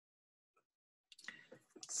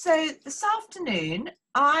So this afternoon,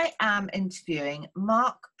 I am interviewing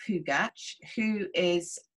Mark Pougatch, who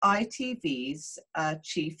is ITV's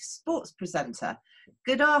chief sports presenter.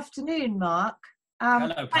 Good afternoon, Mark.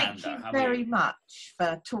 Hello, Panda. Thank you very much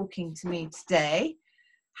for talking to me today.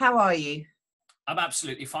 How are you? I'm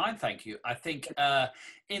absolutely fine, thank you. I think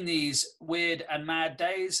in these weird and mad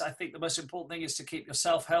days, I think the most important thing is to keep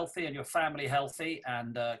yourself healthy and your family healthy,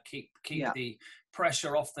 and keep the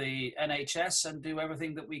pressure off the NHS and do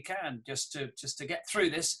everything that we can just to get through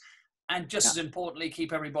this, and just as importantly,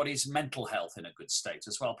 keep everybody's mental health in a good state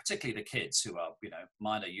as well, particularly the kids who are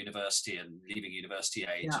minor university and leaving university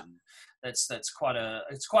age, and it's quite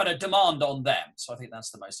a demand on them. So I think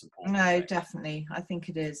that's the most important thing. Definitely, I think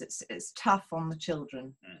it is. It's tough on the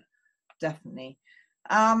children, definitely.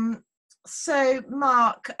 So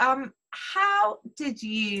Mark, how did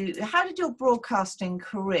your broadcasting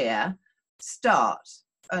career start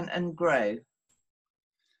and grow?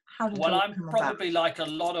 Well, I'm probably like a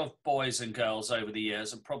lot of boys and girls over the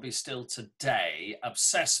years, and probably still today,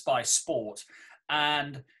 obsessed by sport.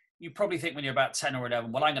 And you probably think when you're about 10 or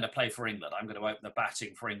 11, well, I'm going to play for England. I'm going to open the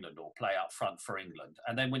batting for England or play up front for England.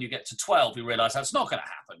 And then when you get to 12, you realise that's not going to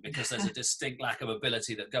happen because there's a distinct lack of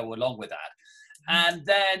ability that go along with that. And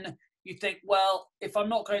then you think, well, if I'm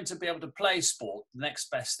not going to be able to play sport, the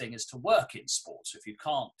next best thing is to work in sports. If you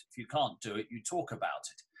can't do it, you talk about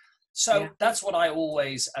it. So that's what I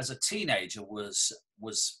always, as a teenager,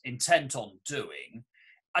 was intent on doing,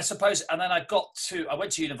 I suppose. And then I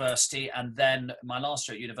went to university, and then my last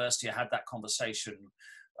year at university, I had that conversation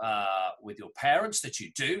with your parents that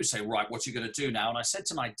you do. Say, right, what are you going to do now? And I said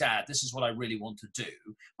to my dad, this is what I really want to do.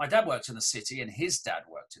 My dad worked in the city, and his dad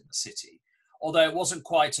worked in the city, although it wasn't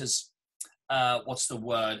quite as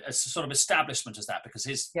as sort of establishment as that, because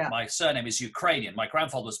my surname is Ukrainian. My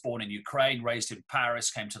grandfather was born in Ukraine, raised in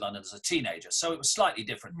Paris, came to London as a teenager. So it was slightly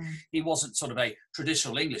different. He wasn't sort of a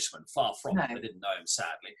traditional Englishman, far from it. I didn't know him,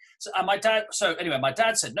 sadly. So my dad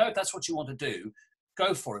said, no, if that's what you want to do,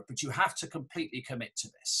 go for it, but you have to completely commit to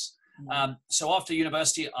this. So after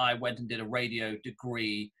university, I went and did a radio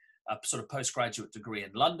degree, a sort of postgraduate degree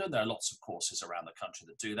in London. There are lots of courses around the country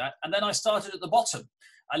that do that. And then I started at the bottom.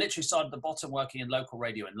 I literally started at the bottom, working in local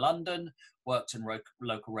radio in London, worked in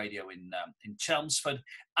local radio in Chelmsford.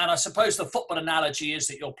 And I suppose the football analogy is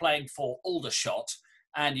that you're playing for Aldershot,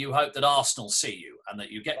 and you hope that Arsenal see you, and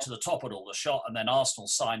that you get to the top at Aldershot, and then Arsenal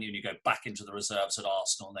sign you, and you go back into the reserves at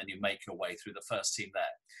Arsenal, and then you make your way through the first team there.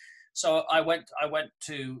 So I went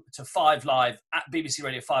to 5 Live, at BBC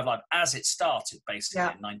Radio 5 Live, as it started, basically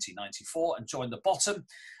in 1994, and joined the bottom,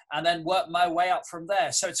 and then worked my way up from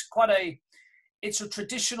there. So it's a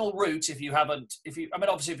traditional route.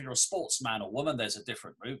 Obviously, if you're a sportsman or woman, there's a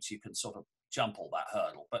different route. You can sort of jump all that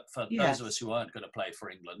hurdle. But for those of us who aren't going to play for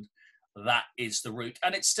England, that is the route.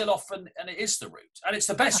 And it's still it is the route. And it's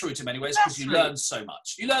the best route in many ways, because you learn so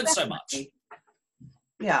much. So much.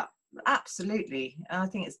 Yeah, absolutely. I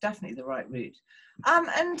think it's definitely the right route.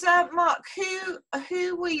 And Mark,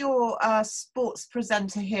 who were your sports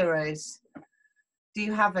presenter heroes? Do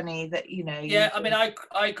you have any that you know?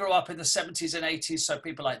 I grew up in the 70s and 80s, so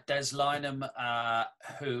people like Des Lynam,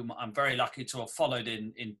 whom I'm very lucky to have followed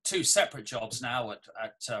in 2 separate jobs now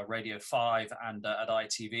at Radio 5 and at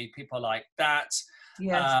ITV. People like that.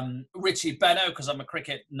 Yes. Richie Benno, because I'm a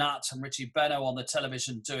cricket nut, and Richie Benno on the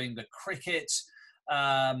television doing the cricket.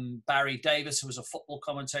 Barry Davis, who was a football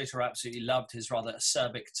commentator, I absolutely loved his rather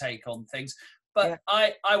acerbic take on things. But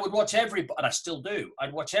I would watch everybody, and I still do.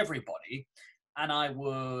 I'd watch everybody. And I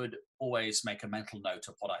would always make a mental note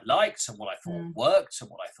of what I liked and what I thought worked and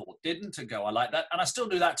what I thought didn't, and go, I like that. And I still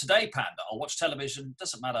do that today, Panda. I'll watch television.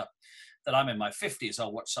 Doesn't matter that I'm in my 50s.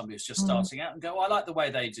 I'll watch somebody who's just starting out and go, I like the way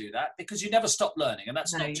they do that, because you never stop learning. And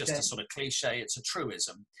that's not just a sort of cliche. It's a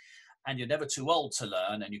truism. And you're never too old to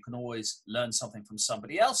learn. And you can always learn something from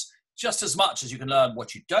somebody else, just as much as you can learn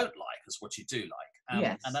what you don't like as what you do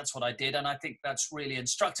like. And that's what I did. And I think that's really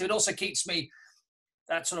instructive. It also keeps me...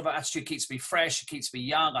 That sort of attitude keeps me fresh, it keeps me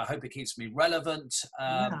young. I hope it keeps me relevant,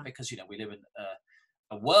 because, we live in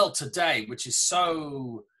a world today which is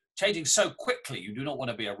so changing so quickly. You do not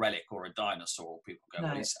want to be a relic or a dinosaur. People go,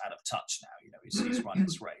 well, he's out of touch now. He's running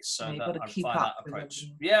his race. So I find that approach,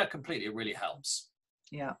 completely. It really helps.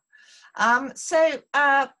 Yeah. So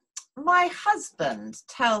my husband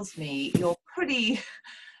tells me you're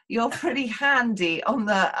pretty handy on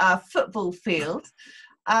the football field.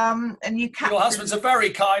 And your husband's a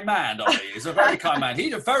very kind man, Ollie. He's a very kind man.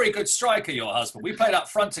 He's a very good striker, your husband. We played up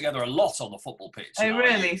front together a lot on the football pitch. Oh,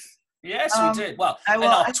 really? Yes, we did. Well, in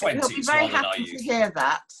our 20s. He'll be very happy to hear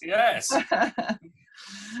that. Yes.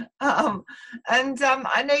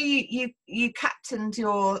 I know you captained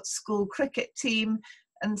your school cricket team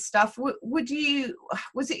and stuff.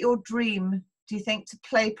 Was it your dream, do you think, to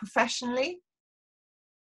play professionally?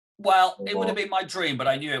 Well, it would have been my dream, but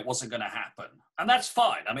I knew it wasn't going to happen, and that's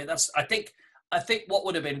fine. I mean, I think what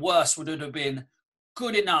would have been worse would have been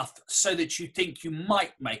good enough so that you think you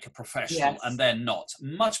might make a professional, and then not.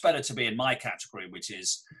 Much better to be in my category, which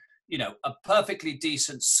is, a perfectly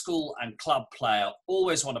decent school and club player,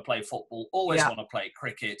 always want to play football, always want to play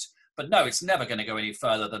cricket. But no, it's never going to go any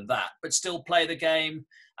further than that. But still play the game.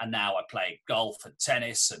 And now I play golf and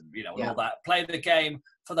tennis and, and all that. Play the game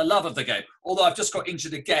for the love of the game. Although I've just got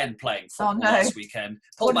injured again playing football last weekend.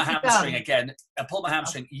 Pulled my hamstring again. I pulled my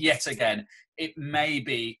hamstring yet again. It may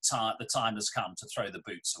be the time has come to throw the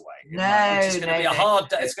boots away. It's going to be a hard.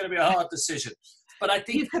 It's going to be a hard decision. But I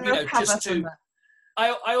think just to.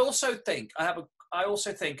 I also think,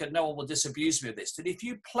 and no one will disabuse me of this, that if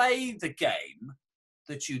you play the game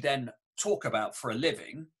that you then talk about for a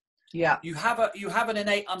living, you have an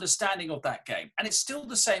innate understanding of that game, and it's still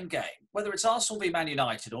the same game. Whether it's Arsenal v Man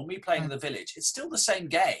United or me playing in the Village, it's still the same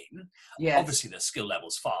game. Obviously, the skill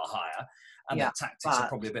level's far higher, and the tactics are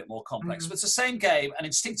probably a bit more complex. But it's the same game, and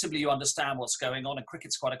instinctively you understand what's going on. And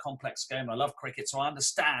cricket's quite a complex game. I love cricket, so I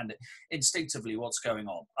understand instinctively what's going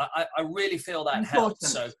on. I really feel that helps.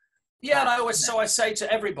 So and I say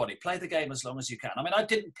to everybody, play the game as long as you can. I mean, I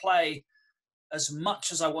didn't play as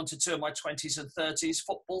much as I wanted to in my 20s and 30s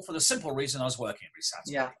football for the simple reason I was working every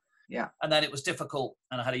Saturday. And then it was difficult,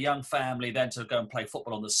 and I had a young family then to go and play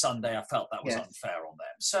football on the Sunday. I felt that was unfair on them.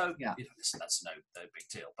 So, listen, that's no big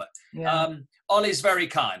deal. But Ollie's very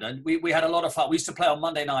kind, and we had a lot of fun. We used to play on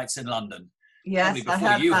Monday nights in London. Yes,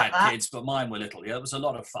 before you had kids, but mine were little. Yeah, it was a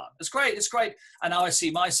lot of fun. It's great. And now I see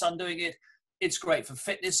my son doing it. It's great for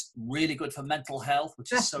fitness, really good for mental health,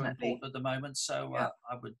 which is so important at the moment. So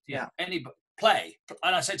I would, anybody play.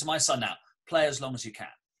 And I say to my son now, play as long as you can.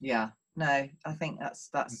 Yeah, no, I think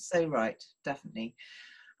that's so right, definitely.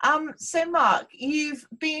 So Mark, you've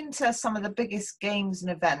been to some of the biggest games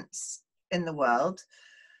and events in the world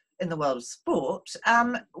of sport.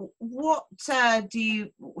 What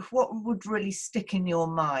would really stick in your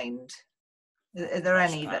mind? Are there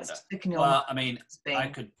any that stick in your mind? Well, I mean, I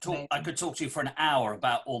could talk to you for an hour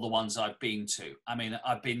about all the ones I've been to. I mean,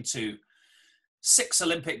 I've been to 6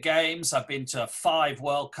 Olympic Games. I've been to 5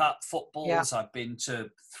 World Cup footballs. I've been to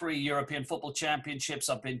 3 European Football Championships.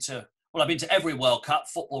 I've been to every World Cup,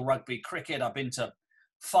 football, rugby, cricket. I've been to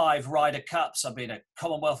 5 Ryder Cups. I've been to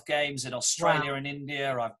Commonwealth Games in Australia and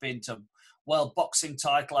India. I've been to World Boxing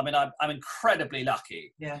title. I mean, I'm incredibly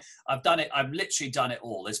lucky. Yes. I've done it. I've literally done it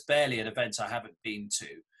all. There's barely an event I haven't been to.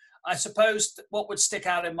 I suppose what would stick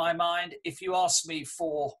out in my mind, if you ask me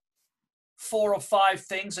for 4 or 5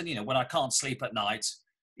 things, and when I can't sleep at night,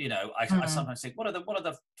 I sometimes think, what are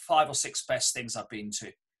the 5 or 6 best things I've been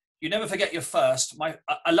to? You never forget your first.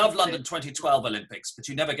 I love London 2012 Olympics, but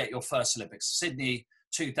you never get your first Olympics. Sydney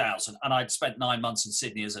 2000, and I'd spent 9 months in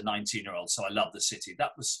Sydney as a 19-year-old, so I love the city.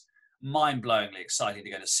 That was mind-blowingly exciting to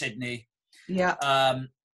go to Sydney.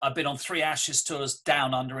 I've been on 3 Ashes tours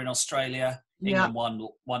down under in Australia. England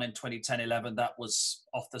won in 2010-11. That was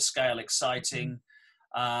off the scale exciting.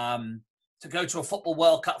 To go to a football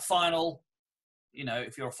World Cup final,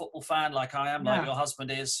 if you're a football fan like I am, like your husband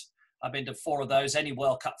is, I've been to 4 of those. Any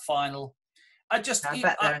World Cup final, I still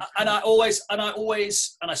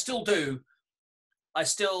do.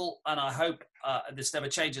 And I hope this never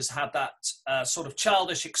changes, have that sort of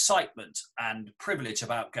childish excitement and privilege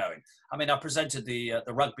about going. I mean, I presented the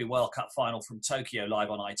Rugby World Cup final from Tokyo live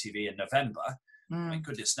on ITV in November. I mean,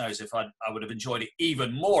 goodness knows if I would have enjoyed it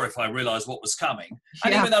even more if I realised what was coming.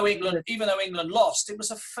 And even though England lost, it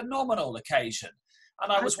was a phenomenal occasion.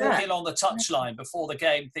 And I was walking along the touchline before the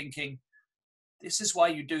game thinking, this is why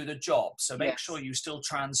you do the job. So make sure you still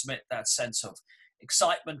transmit that sense of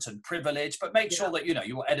excitement and privilege, but make sure that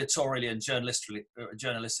you're editorially and journalistically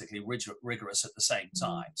rigorous at the same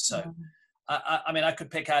time. So I mean, I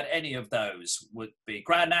could pick out any of those. Would be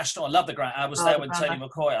Grand National. I love the Grand. I was there when Tony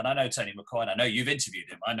McCoy, and I know Tony McCoy, and I know you've interviewed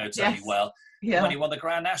him. I know Tony well. When he won the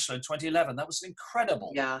Grand National in 2011, that was an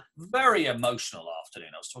incredible, very emotional afternoon.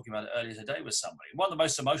 I was talking about it earlier today with somebody. One of the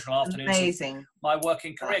most emotional afternoons of my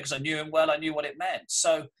working career, because I knew him well. I knew what it meant.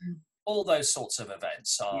 So all those sorts of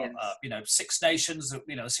events are, Six Nations. The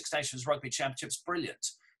Six Nations Rugby Championships, brilliant.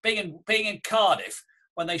 Being in Cardiff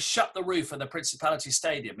when they shut the roof of the Principality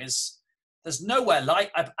Stadium there's nowhere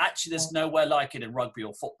like it in rugby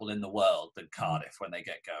or football in the world than Cardiff when they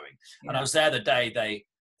get going. And I was there the day they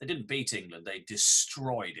didn't beat England, they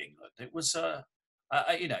destroyed England. It was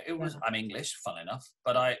It was. I'm English, fun enough,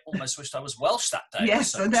 but I almost wished I was Welsh that day.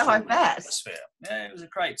 Yes, I know. I bet. Atmosphere. Yeah, it was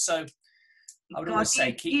great. So I would always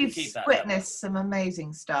say keep that. Witnessed some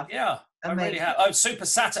amazing stuff. Yeah, amazing. I really have. Oh, Super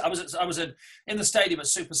Saturday. I was in the stadium at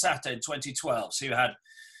Super Saturday in 2012. So you had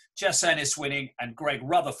Jess Ennis winning and Greg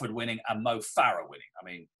Rutherford winning and Mo Farah winning. I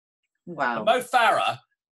mean, wow. Mo Farah.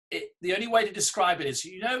 The only way to describe it is,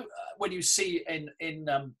 when you see in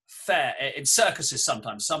circuses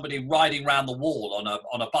sometimes somebody riding around the wall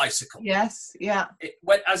on a bicycle. Yes, yeah.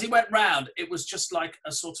 As he went round, it was just like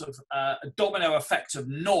a sort of a domino effect of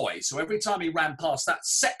noise. So every time he ran past that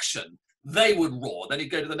section, they would roar. Then he'd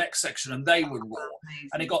go to the next section and they would roar. Amazing.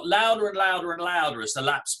 And it got louder and louder and louder as the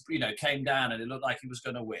laps, came down, and it looked like he was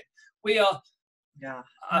going to win. We are. Yeah.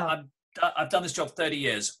 I've done this job 30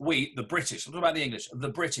 years. We, the British, I'm talking about the English, the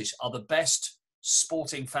British are the best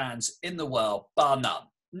sporting fans in the world, bar none.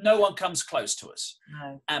 No one comes close to us.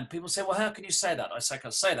 No. And people say, well, how can you say that? I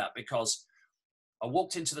can say that because I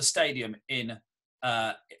walked into the stadium in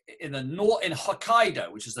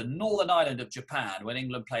Hokkaido, which is the northern island of Japan, when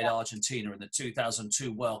England played Argentina in the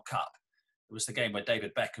 2002 World Cup. It was the game where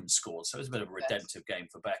David Beckham scored. So it was a bit of a redemptive game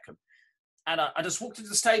for Beckham. And I just walked into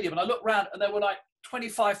the stadium and I looked around and there were like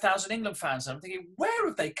 25,000 England fans. And I'm thinking, where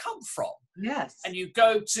have they come from? Yes. And you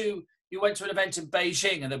went to an event in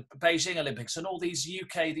Beijing and the Beijing Olympics and all these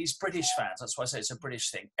these British fans. That's why I say it's a British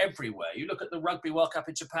thing everywhere. You look at the Rugby World Cup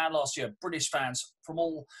in Japan last year, British fans from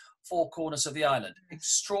all four corners of the island.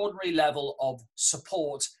 Extraordinary level of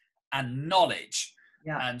support and knowledge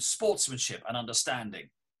and sportsmanship and understanding.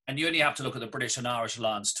 And you only have to look at the British and Irish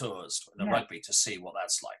Lions tours in the rugby to see what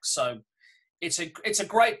that's like. So it's a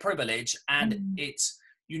great privilege, and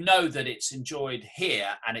that it's enjoyed here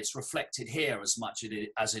and it's reflected here as much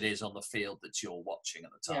as it is on the field that you're watching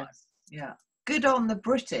at the time. Yes. Yeah. Good on the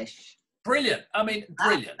British. Brilliant. I mean,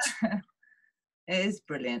 brilliant. It is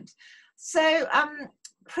brilliant. So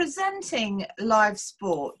presenting live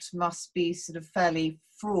sport must be sort of fairly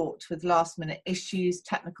fraught with last minute issues,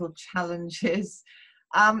 technical challenges.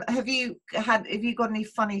 Have you got any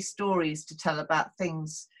funny stories to tell about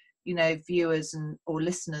things viewers or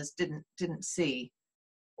listeners didn't see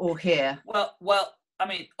or hear? Well, I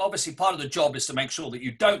mean, obviously part of the job is to make sure that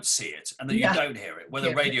you don't see it and that you don't hear it,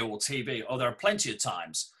 whether radio or TV. Or there are plenty of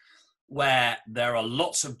times where there are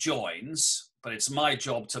lots of joins, but it's my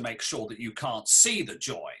job to make sure that you can't see the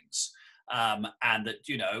joins, and that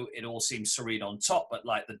it all seems serene on top, but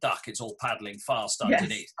like the duck, it's all paddling fast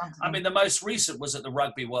underneath. I mean, the most recent was at the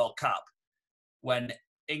Rugby World Cup when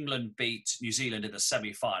England beat New Zealand in the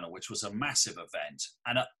semi-final, which was a massive event.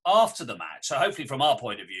 And after the match, so hopefully from our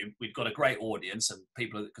point of view, we'd got a great audience and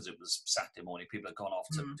people, because it was Saturday morning, people had gone off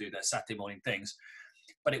to do their Saturday morning things.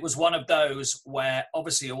 But it was one of those where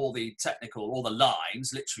obviously all the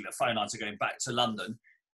lines, literally the phone lines are going back to London.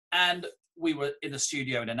 And we were in the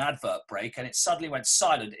studio in an advert break and it suddenly went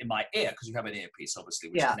silent in my ear, because you have an earpiece,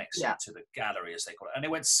 obviously, which connects you to the gallery, as they call it. And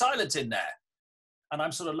it went silent in there. And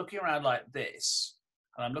I'm sort of looking around like this.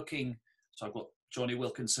 And I'm looking, so I've got Johnny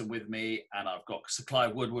Wilkinson with me, and I've got Sir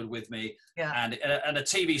Clive Woodward with me. Yeah. And a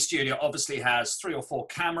TV studio obviously has 3 or 4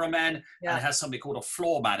 cameramen, and it has somebody called a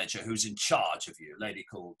floor manager who's in charge of you, a lady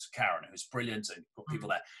called Karen, who's brilliant, and got people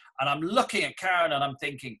there. And I'm looking at Karen and I'm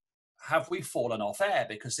thinking, have we fallen off air?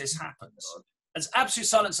 Because this happens. There's absolute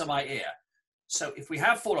silence in my ear. So if we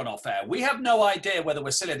have fallen off air, we have no idea whether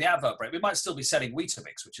we're still in the advert break. We might still be selling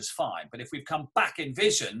Weetabix, which is fine. But if we've come back in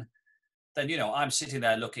vision, then I'm sitting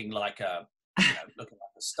there looking like a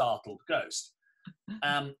startled ghost.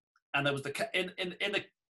 And there was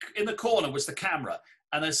in the corner was the camera,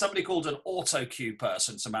 and there's somebody called an auto cue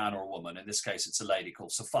person. It's a man or a woman. In this case, it's a lady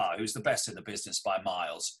called Safar, who's the best in the business by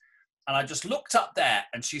miles. And I just looked up there,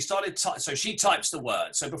 and she started. So she types the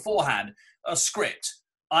word. So beforehand, a script.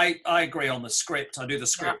 I agree on the script. I do the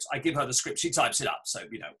script. I give her the script. She types it up. So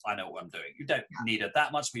I know what I'm doing. You don't need it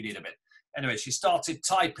that much, but you need a bit. Anyway, she started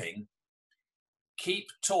typing. Keep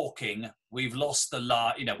talking. We've lost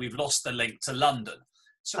we've lost the link to London.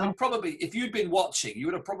 So we probably, if you'd been watching, you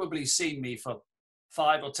would have probably seen me for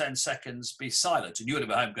 5 or 10 seconds be silent, and you would have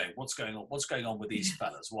been home going, "What's going on? What's going on with these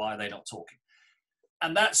fellas? Why are they not talking?"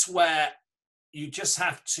 And that's where you just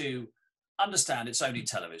have to understand it's only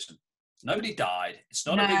television. Nobody died. It's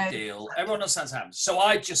not a big deal. Everyone understands what happened. So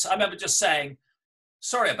I remember just saying,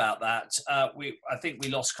 sorry about that. I think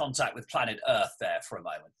we lost contact with planet Earth there for a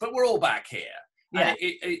moment, but we're all back here. Yeah.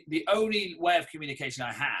 And the only way of communication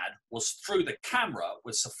I had was through the camera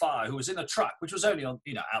with Safar, who was in a truck, which was only on,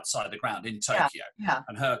 outside the ground in Tokyo,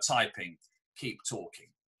 and her typing, keep talking.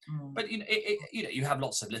 But you have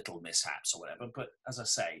lots of little mishaps or whatever. But as I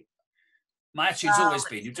say, My attitude's always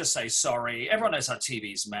been, you just say sorry. Everyone knows how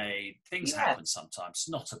TV's made. Things happen sometimes. It's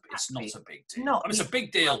not a big deal. It's a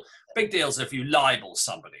big deal. Big deals if you libel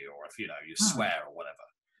somebody or if, you swear or whatever.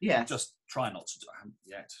 Yeah. Just try not to do. I haven't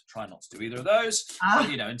yet. Try not to do either of those. But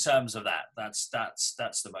in terms of that, that's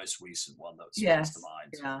the most recent one that springs to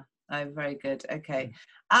mind. Yeah. Oh, very good. Okay.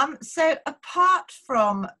 So apart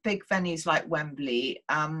from big venues like Wembley,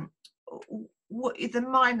 what are the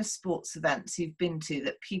minor sports events you've been to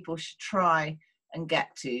that people should try and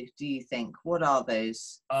get to, do you think? What are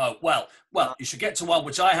those? Well, you should get to one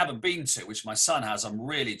which I haven't been to, which my son has. I'm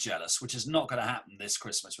really jealous, which is not going to happen this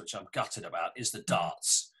Christmas, which I'm gutted about, is the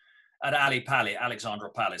darts at Alexandra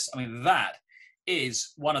Palace. I mean, that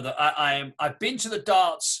is one of the... I've been to the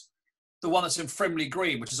darts, the one that's in Frimley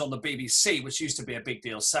Green, which is on the BBC, which used to be a big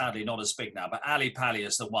deal, sadly not as big now, but Ali Pali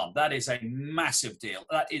is the one. That is a massive deal.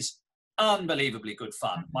 That is unbelievably good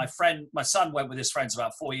fun. My son went with his friends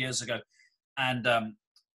about 4 years ago, and a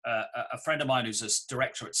friend of mine who's a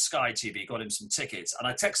director at Sky TV got him some tickets. And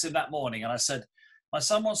I texted him that morning and I said, my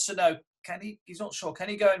son wants to know, he's not sure, can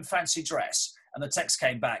he go in fancy dress? And the text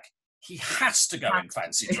came back, he has to go in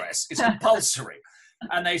fancy dress. It's compulsory.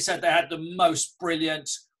 And they said they had the most brilliant,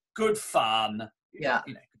 good fun. You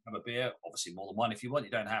can have a beer, obviously more than one if you want.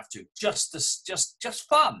 You don't have to. Just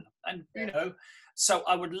fun. And so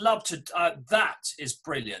I would love to. That is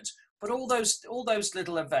brilliant. But all those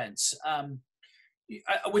little events,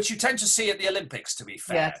 which you tend to see at the Olympics, to be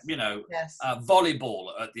fair. Volleyball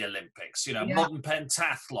at the Olympics. Modern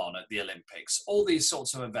pentathlon at the Olympics. All these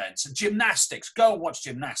sorts of events. And gymnastics. Go and watch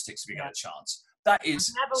gymnastics if you get a chance. That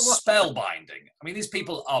is spellbinding. I mean, these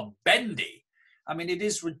people are bendy. I mean, it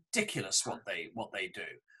is ridiculous what they do.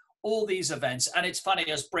 All these events, and it's funny,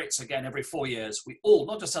 as Brits, again, every 4 years, we all,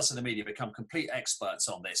 not just us in the media, become complete experts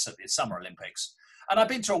on this at the Summer Olympics. And I've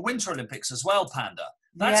been to a Winter Olympics as well, Panda.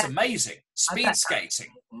 That's amazing. Speed skating,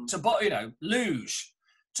 luge,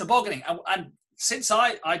 tobogganing. And since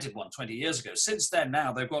I did one 20 years ago, since then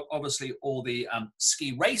now, they've got obviously all the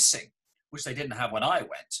ski racing, which they didn't have when I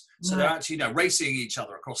went. So they're actually, racing each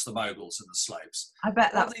other across the moguls and the slopes. I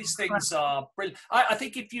bet all these things are brilliant. I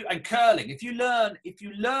think and curling, if you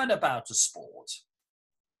learn about a sport,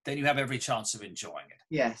 then you have every chance of enjoying it.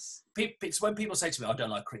 Yes. It's when people say to me, I don't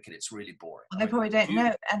like cricket, it's really boring. They probably don't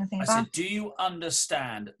know anything about it. I said, do you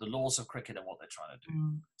understand the laws of cricket and what they're trying to do?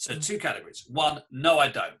 So 2 categories. 1, no, I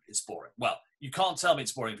don't. It's boring. Well, you can't tell me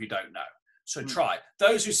it's boring if you don't know. So try.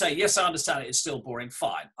 Those who say, yes, I understand it, it's still boring,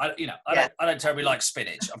 fine. I don't terribly like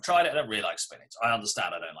spinach. I've tried it, I don't really like spinach. I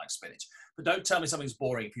understand I don't like spinach. But don't tell me something's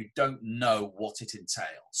boring if you don't know what it entails.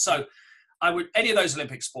 So any of those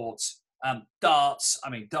Olympic sports, darts,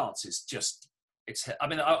 darts is just,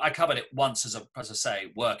 I covered it once as I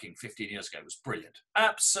say, working 15 years ago. It was brilliant.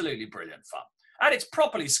 Absolutely brilliant fun. And it's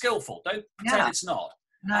properly skillful. Don't pretend it's not.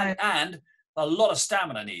 No. And a lot of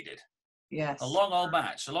stamina needed. Yes. A long old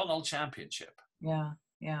match, a long old championship. Yeah.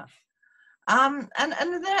 And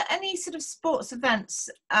are there any sort of sports events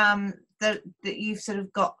that you've sort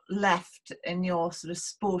of got left in your sort of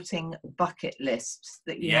sporting bucket list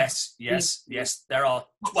that you Yes, there are.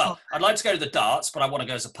 Well, I'd like to go to the darts, but I want to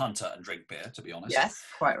go as a punter and drink beer, to be honest. Yes,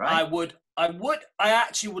 quite right. I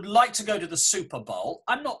actually would like to go to the Super Bowl.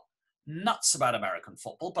 I'm not nuts about American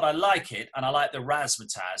football, but I like it, and I like the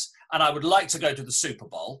razzmatazz, and I would like to go to the Super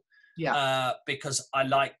Bowl. Because I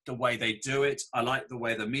like the way they do it. I like the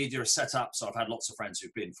way the media is set up. So I've had lots of friends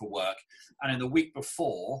who've been for work. And in the week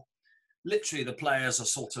before, literally the players are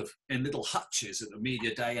sort of in little hutches at the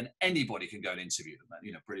media day and anybody can go and interview them,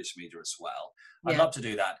 British media as well. I'd love to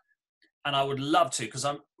do that. And I would love to, because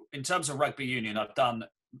in terms of rugby union, I've done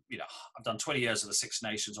 20 years of the Six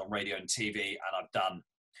Nations on radio and TV, and I've done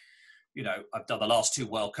the last 2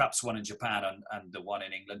 World Cups, one in Japan and the one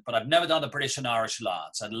in England, but I've never done the British and Irish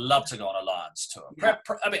Lions. I'd love to go on a Lions tour. Yeah.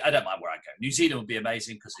 I don't mind where I go. New Zealand would be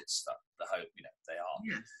amazing because it's the home, they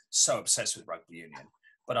are so obsessed with rugby union.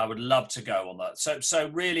 But I would love to go on that. So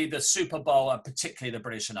really the Super Bowl and particularly the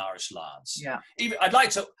British and Irish Lions. Yeah.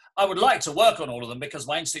 I would like to work on all of them because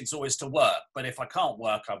my instinct's always to work. But if I can't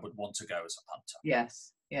work, I would want to go as a punter.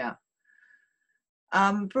 Yes. Yeah.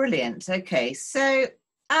 Brilliant. Okay. So,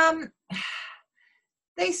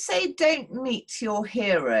 they say don't meet your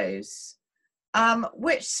heroes.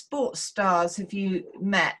 Which sports stars have you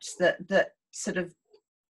met that sort of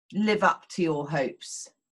live up to your hopes?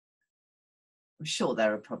 I'm sure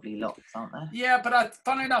there are probably lots, aren't there? Yeah, but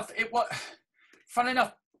funnily enough,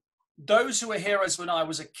 those who were heroes when I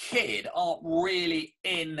was a kid aren't really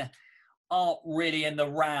in aren't really in the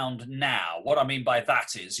round now. What I mean by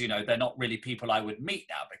that is, you know, they're not really people I would meet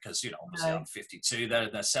now because, you know, obviously I'm 52, they're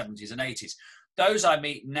in their 70s and 80s. Those I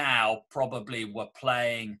meet now probably were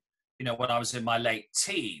playing, you know, when I was in my late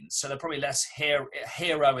teens. So they're probably less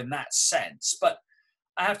hero in that sense. But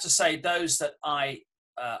I have to say those that I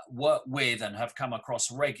work with and have come across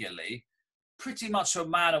regularly, pretty much a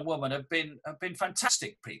man and woman have been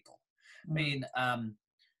fantastic people. I mean,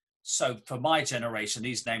 so for my generation,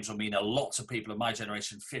 these names will mean a lot to people of my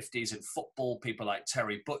generation, 50s in football, people like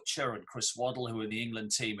Terry Butcher and Chris Waddle, who were in the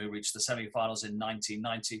England team who reached the semi-finals in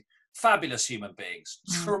 1990. Fabulous human beings,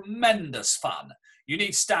 tremendous fun. You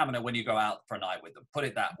need stamina when you go out for a night with them, put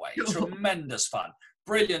it that way. Tremendous fun,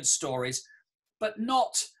 brilliant stories, but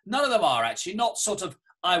none of them are actually, not sort of,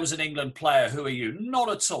 I was an England player, who are you? Not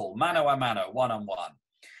at all, mano a mano, one-on-one.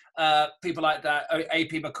 People like that,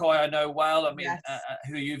 AP McCoy, I know well. I mean,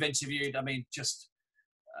 who you've interviewed. I mean, just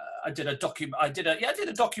I did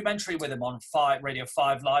a documentary with him on Radio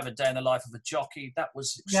 5 Live, A Day in the Life of a Jockey. That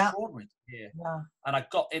was extraordinary to hear. Yeah. And I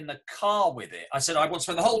got in the car with it. I said, I want to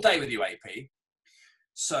spend the whole day with you, AP.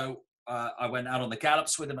 So I went out on the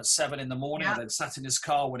gallops with him at 7 in the morning. I then sat in his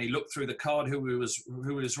car when he looked through the card who he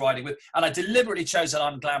was riding with. And I deliberately chose an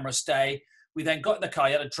unglamorous day. We then got in the car,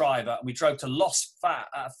 he had a driver, and we drove to Los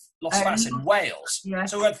Fas in Wales.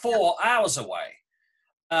 Yes. So we went 4 hours away.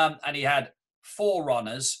 And he had 4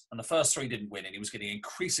 runners, and the first 3 didn't win, and he was getting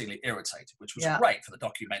increasingly irritated, which was great for the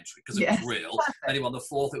documentary because it was real. And he won the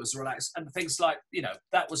 4th, it was relaxed. And things like, you know,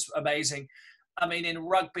 that was amazing. I mean, in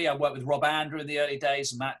rugby, I worked with Rob Andrew in the early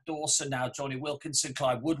days, Matt Dawson, now Johnny Wilkinson,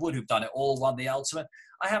 Clive Woodward, who've done it all, won the ultimate.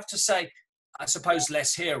 I have to say, I suppose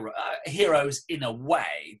less heroes in a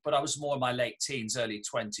way, but I was more in my late teens, early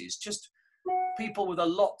 20s. Just people with a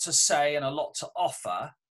lot to say and a lot to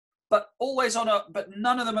offer, but always but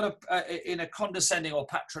none of them in a condescending or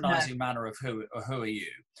patronising manner of who are you.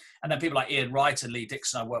 And then people like Ian Wright and Lee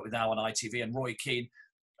Dixon I work with now on ITV, and Roy Keane.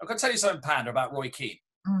 I'm going to tell you something, Panda, about Roy Keane.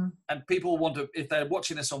 And people want to, if they're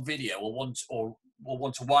watching this on video, will want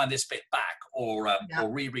to wind this bit back or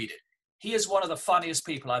reread it. He is one of the funniest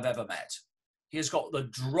people I've ever met. He has got the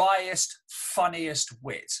driest, funniest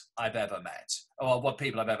wit I've ever met, or what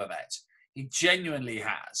people I've ever met. He genuinely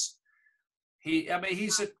has.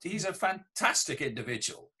 He's a fantastic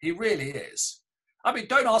individual. He really is. I mean,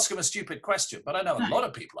 don't ask him a stupid question, but I know a lot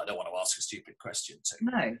of people I don't want to ask a stupid question to.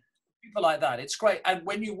 No. People like that, it's great. And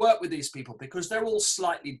when you work with these people, because they're all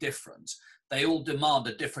slightly different, they all demand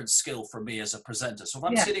a different skill from me as a presenter. So if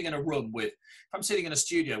I'm sitting in a room if I'm sitting in a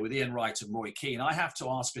studio with Ian Wright and Roy Keane, I have to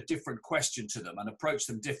ask a different question to them and approach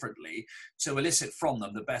them differently to elicit from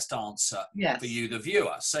them the best answer for you, the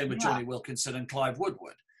viewer. Same with Johnny Wilkinson and Clive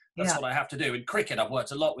Woodward. That's what I have to do. In cricket, I've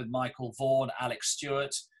worked a lot with Michael Vaughan, Alex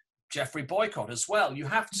Stewart, Geoffrey Boycott as well. You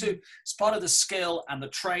have to, it's part of the skill and the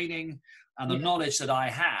training and the knowledge that I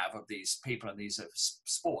have of these people and these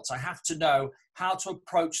sports. I have to know how to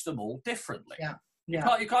approach them all differently. You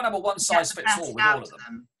can't have a one-size-fits-all with all of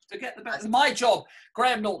them. To get the best. My job,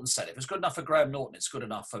 Graham Norton said, if it's good enough for Graham Norton, it's good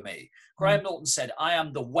enough for me. Graham Norton said, I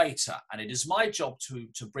am the waiter, and it is my job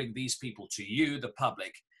to bring these people to you, the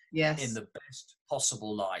public, in the best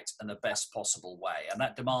possible light and the best possible way. And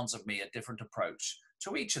that demands of me a different approach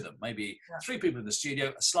to each of them. Maybe 3 people in the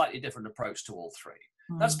studio, a slightly different approach to all 3.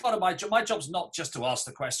 That's part of my job. My job's not just to ask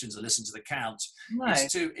the questions and listen to the count. No.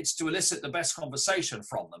 It's to elicit the best conversation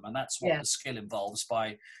from them, and that's what the skill involves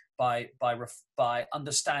by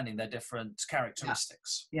understanding their different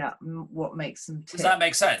characteristics. What makes them tick. Does that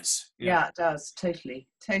make sense? Yeah, it does. Totally.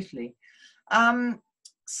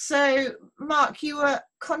 So, Mark, you were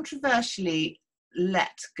controversially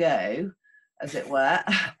let go, as it were,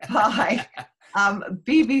 by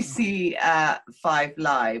BBC 5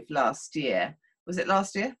 Live last year. Was it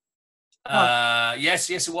last year? Yes,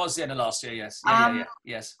 it was the end of last year. Yes,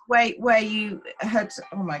 yes. Where you had?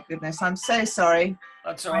 Oh my goodness, I'm so sorry.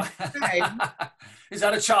 That's all right. Is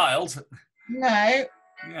that a child? No.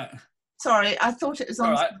 Yeah. Sorry, I thought it was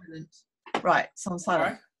on silent. Right, it's on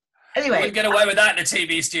silent. Right. Anyway, you wouldn't get away with that in a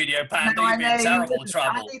TV studio, Panda. You'd be in terrible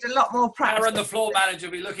trouble. I need a lot more practice. Aaron, the floor manager,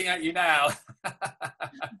 will be looking at you now.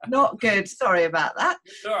 Not good. Sorry about that.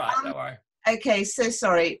 It's all right. Don't worry. Okay, so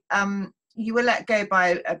sorry. You were let go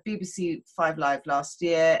by BBC 5 Live last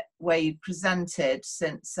year, where you presented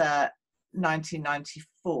since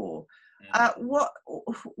 1994. What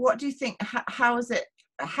do you think? How was it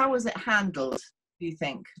handled? Do you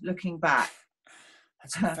think, looking back?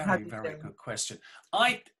 That's a very, very good question.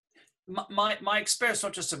 My experience,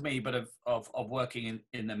 not just of me, but of working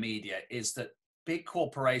in the media, is that big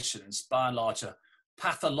corporations, by and large, are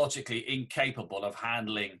pathologically incapable of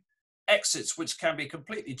handling exits which can be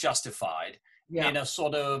completely justified in a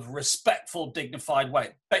sort of respectful, dignified way.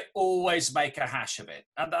 They always make a hash of it,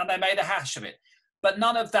 and they made a hash of it. But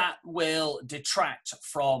none of that will detract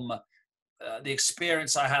from the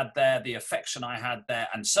experience I had there, the affection I had there,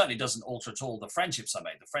 and certainly doesn't alter at all the friendships I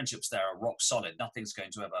made. The friendships there are rock solid. Nothing's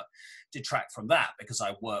going to ever detract from that, because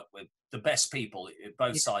I work with the best people at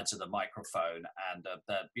both sides of the microphone, and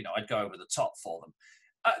I'd go over the top for them.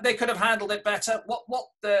 They could have handled it better.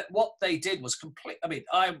 What they did was complete. I mean,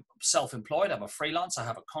 I'm self-employed. I'm a freelance. I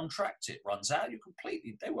have a contract. It runs out.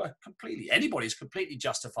 Anybody's completely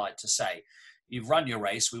justified to say, you've run your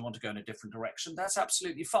race, we want to go in a different direction. That's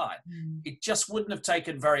absolutely fine. It just wouldn't have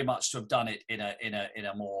taken very much to have done it in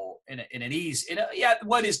a more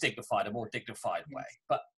dignified, a more dignified way.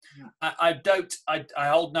 But I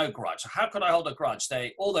hold no grudge. How could I hold a grudge?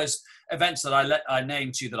 All those events that I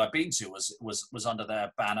named to you that I've been to was under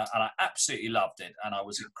their banner, and I absolutely loved it. And I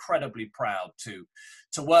was incredibly proud to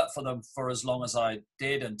work for them for as long as I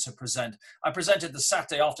did, and to present. I presented the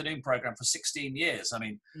Saturday afternoon program for 16 years. I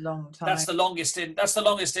mean, long time. That's the longest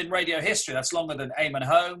in radio history. That's longer than Eamon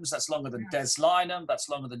Holmes. That's longer than Des Lynam. That's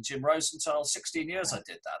longer than Jim Rosenthal. 16 years I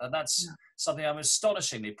did that, and that's something I'm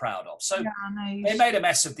astonishingly proud of. So they made a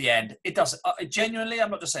mess of the end. It doesn't. Genuinely,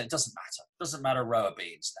 I'm not just saying it doesn't matter. It doesn't matter a row of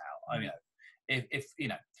beans now. I mean, if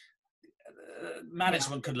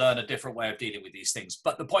management could learn a different way of dealing with these things.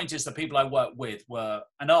 But the point is, the people I work with were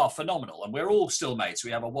and are phenomenal, and we're all still mates.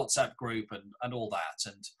 We have a WhatsApp group and all that.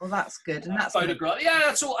 And well, that's good. And that's photograph. Yeah,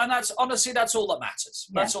 that's all. And that's honestly, that's all that matters.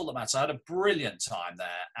 That's all that matters. I had a brilliant time there,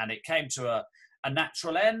 and it came to a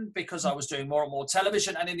natural end because I was doing more and more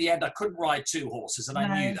television. And in the end, I couldn't ride two horses, and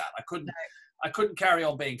I knew that. I couldn't carry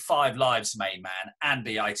on being Five Live's main man and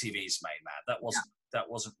be ITV's main man. That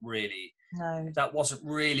wasn't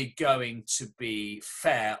really going to be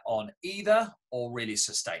fair on either, or really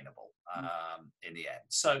sustainable in the end.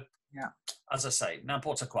 So, as I say,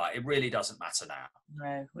 n'importe quoi. It really doesn't matter now.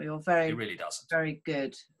 No, we were very. It really doesn't. Very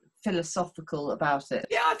good, philosophical about it.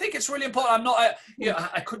 Yeah, I think it's really important. I'm not.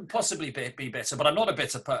 I couldn't possibly be bitter, but I'm not a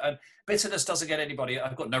bitter person. Bitterness doesn't get anybody.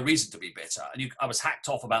 I've got no reason to be bitter. And I was hacked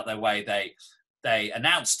off about their way they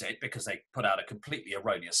announced it, because they put out a completely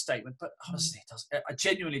erroneous statement. But honestly, it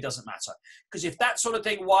genuinely doesn't matter. Because if that sort of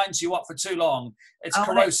thing winds you up for too long, it's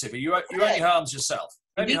corrosive. You only harms yourself.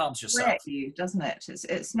 Only harms yourself. You, doesn't it?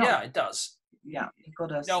 It's not. Yeah, it does. Yeah, you've got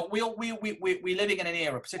to. No, we're living in an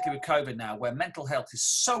era, particularly with COVID now, where mental health is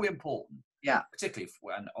so important. Yeah. Particularly,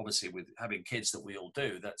 and obviously with having kids that we all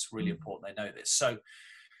do, that's really important. They know this. So,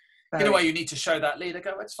 in a way, you need to show that leader.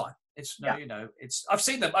 Go, it's fine. It's I've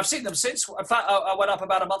seen them since. In fact, I went up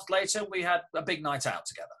about a month later, and we had a big night out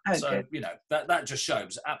together. Oh, so good. That just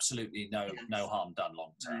shows absolutely no harm done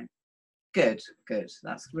long term. Good.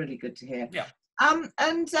 That's really good to hear. Yeah.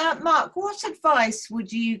 And Mark, what advice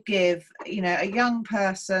would you give, a young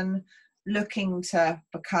person looking to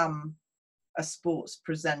become a sports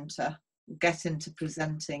presenter, get into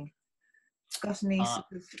presenting? Got any?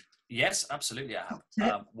 Yes, absolutely I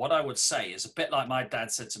have. What I would say is a bit like my dad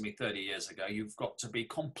said to me 30 years ago, you've got to be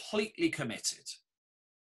completely committed.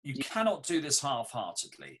 You cannot do this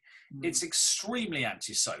half-heartedly. It's extremely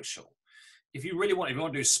antisocial. If you want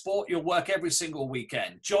to do sport, you'll work every single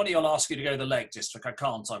weekend. Johnny will ask you to go to the Lake District. I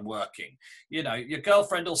can't, I'm working. Your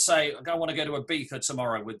girlfriend will say, I want to go to Ibiza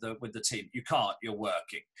tomorrow with the team. You can't, you're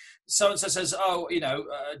working. So-and-so says,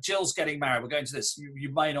 Jill's getting married. We're going to this.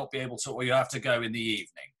 You may not be able to, or you have to go in the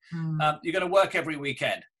evening. You're going to work every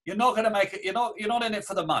weekend. You're not going to make it. You're not in it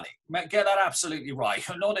for the money. Get that absolutely right.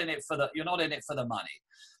 You're not in it for the money.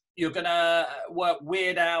 You're going to work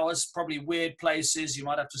weird hours, probably weird places. You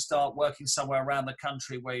might have to start working somewhere around the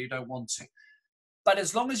country where you don't want to. But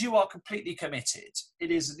as long as you are completely committed,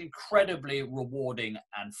 it is an incredibly rewarding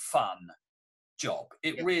and fun job.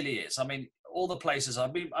 It really is. I mean, all the places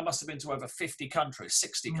I must have been to over 50 countries,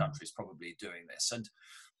 60 countries probably doing this. And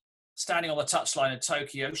standing on the touchline in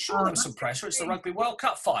Tokyo, sure, there was some pressure. It's the Rugby World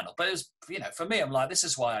Cup final. But it was, for me, I'm like, this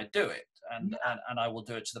is why I do it. And I will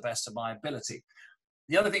do it to the best of my ability.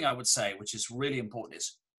 The other thing I would say, which is really important,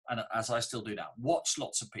 is, and as I still do now, watch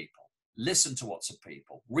lots of people, listen to lots of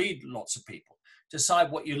people, read lots of people,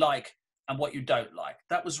 decide what you like and what you don't like.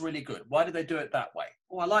 That was really good. Why did they do it that way?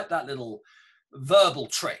 Oh, I like that little verbal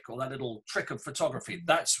trick, or that little trick of photography.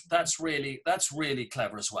 That's really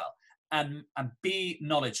clever as well. And be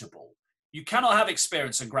knowledgeable. You cannot have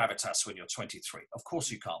experience and gravitas when you're 23. Of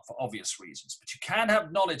course you can't, for obvious reasons. But you can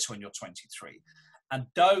have knowledge when you're 23. And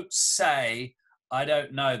don't say, I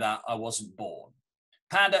don't know that, I wasn't born.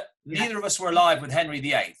 Panda, neither of us were alive with Henry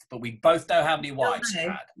VIII, but we both know how many wives he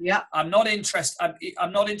had. Yeah. I'm not interested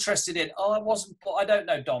in, I don't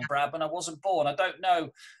know Don Bradman, I wasn't born. I don't know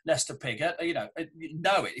Lester Piggott.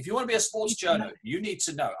 Know it. If you want to be a sports journalist, you need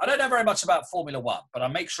to know. I don't know very much about Formula One, but I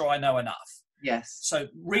make sure I know enough. Yes. So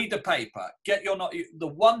read the paper, the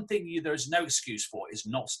one thing there is no excuse for is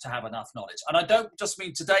not to have enough knowledge. And I don't just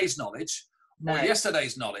mean today's knowledge or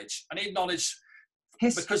yesterday's knowledge. I need knowledge.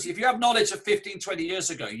 History. Because if you have knowledge of 15, 20 years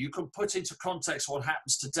ago, you can put into context what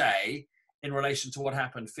happens today in relation to what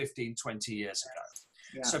happened 15, 20 years ago.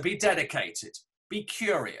 Yeah. So be dedicated, be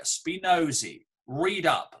curious, be nosy, read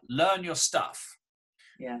up, learn your stuff.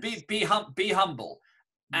 Yes. Be humble.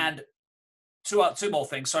 And two more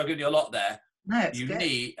things. So I've given you a lot there. No, you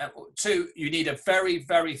need a very,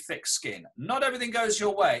 very thick skin. Not everything goes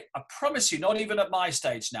your way. I promise you, not even at my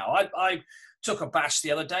stage now. I took a bash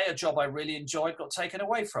the other day, a job I really enjoyed got taken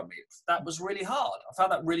away from me. That was really hard. I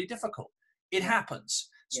found that really difficult. It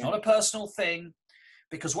happens. It's not a personal thing,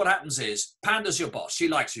 because what happens is Panda's your boss. She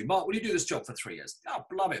likes you. Mark, will you do this job for 3 years? Oh,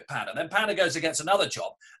 love it, Panda. Then Panda goes and gets another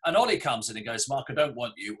job, and Ollie comes in and goes, Mark, I don't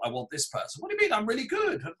want you. I want this person. What do you mean? I'm really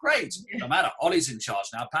good. Great. No matter. Ollie's in charge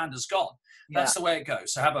now. Panda's gone. That's the way it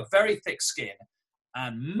goes. So have a very thick skin.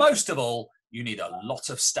 And most of all, you need a lot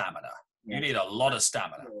of stamina. You need a lot of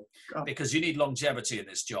stamina because you need longevity in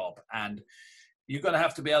this job, and you're going to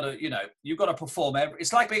have to be able to, you've got to perform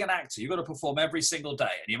it's like being an actor. You've got to perform every single day,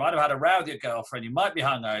 and you might have had a row with your girlfriend. You might be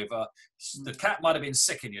hungover. The cat might have been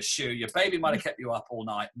sick in your shoe. Your baby might have kept you up all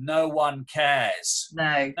night. No one cares.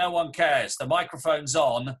 No one cares. The microphone's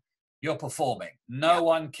on. You're performing. No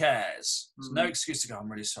one cares. There's no excuse to go, I'm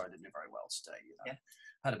really sorry I didn't do very well today.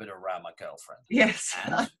 Had a bit of a row with my girlfriend. Yes.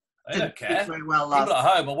 And they don't care. Very well people at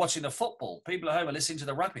home are watching the football. People at home are listening to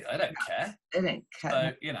the rugby. They don't care. They don't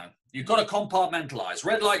care. So, you've got to compartmentalize.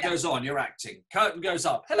 Red light goes on, you're acting. Curtain goes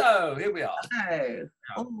up. Hello, here we are.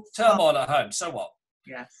 Oh. Turmoil at home. So what?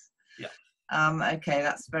 Yes. Yeah. Okay,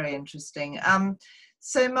 that's very interesting.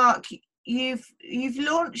 So Mark, you've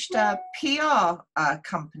launched a PR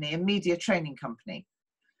company, a media training company.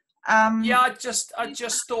 I just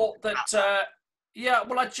thought that.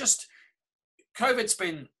 COVID's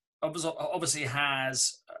been obviously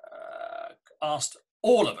has asked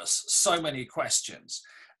all of us so many questions,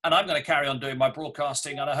 and I'm going to carry on doing my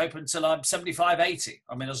broadcasting, and I hope until I'm 75, 80.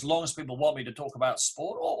 I mean, as long as people want me to talk about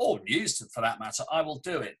sport or news for that matter, I will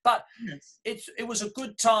do it. But it was a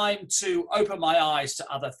good time to open my eyes to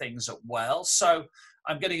other things as well. So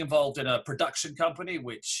I'm getting involved in a production company,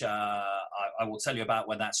 which I will tell you about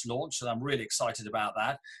when that's launched, and I'm really excited about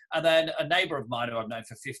that. And then a neighbour of mine who I've known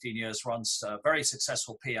for 15 years runs a very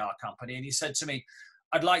successful PR company, and he said to me,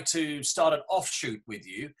 I'd like to start an offshoot with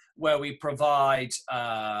you where we provide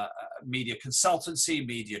media consultancy,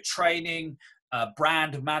 media training,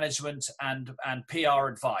 brand management, and PR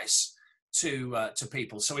advice to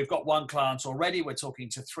people. So we've got one client already. We're talking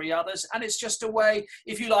to 3 others, and it's just a way,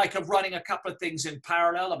 if you like, of running a couple of things in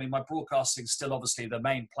parallel. I mean, my broadcasting is still obviously the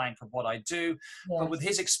main plank of what I do, but with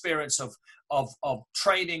his experience of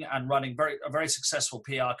training and running a very successful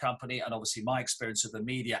PR company, and obviously my experience of the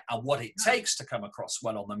media and what it takes to come across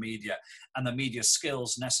well on the media and the media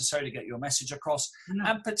skills necessary to get your message across,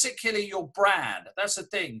 and particularly your brand. That's the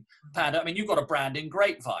thing, Panda. I mean, you've got a brand in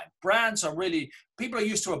Grapevine. Brands are really, people are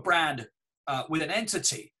used to a brand with an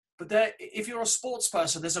entity, but if you're a sports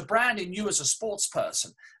person, there's a brand in you as a sports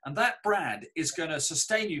person, and that brand is going to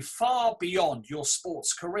sustain you far beyond your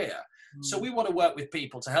sports career. So we want to work with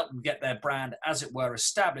people to help them get their brand, as it were,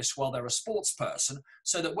 established while they're a sports person,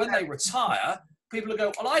 so that when they retire, people will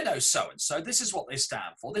go, well, I know so-and-so, this is what they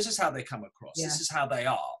stand for, this is how they come across, this is how they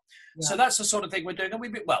are. So that's the sort of thing we're doing. And we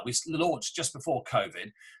launched just before COVID.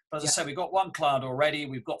 But as I said, we've got one client already.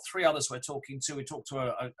 We've got 3 others we're talking to. We talked to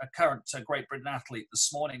a current Great Britain athlete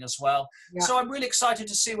this morning as well. So I'm really excited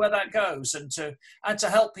to see where that goes and to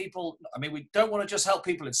help people. I mean, we don't want to just help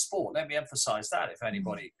people in sport. Let me emphasize that if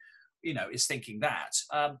anybody, is thinking that.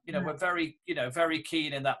 We're very, very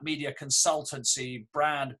keen in that media consultancy,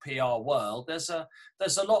 brand PR world. There's a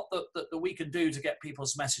lot that we can do to get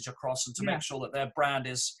people's message across and to make sure that their brand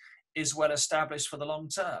is well established for the long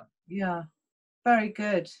term. Yeah, very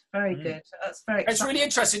good, very good. That's very exciting. It's really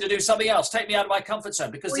interesting to do something else, take me out of my comfort zone,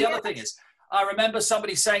 because the other thing is, I remember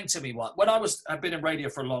somebody saying to me when I've been in radio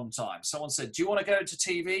for a long time, someone said, do you want to go into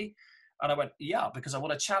TV? And I went, yeah, because I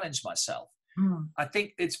want to challenge myself. I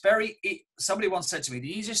think somebody once said to me,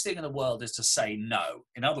 the easiest thing in the world is to say no.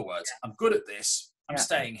 In other words, I'm good at this, I'm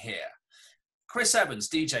staying here.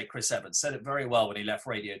 DJ Chris Evans, said it very well when he left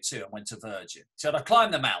Radio 2 and went to Virgin. He said, I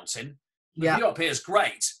climbed the mountain. The view up here is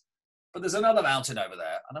great, but there's another mountain over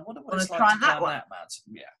there, and I wonder what it's like to climb that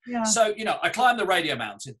mountain. Yeah. So, you know, I climbed the radio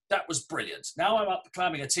mountain. That was brilliant. Now I'm up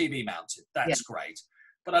climbing a TV mountain. That's great.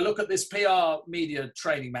 But I look at this PR media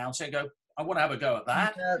training mountain and go, I want to have a go at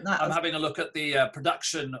that. I'm having a look at the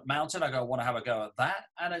production mountain. I go, I want to have a go at that.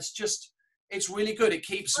 And it's really good. It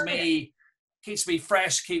keeps me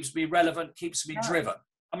fresh, keeps me relevant, keeps me driven.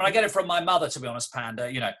 I mean, I get it from my mother, to be honest,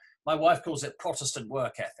 Panda. You know, my wife calls it Protestant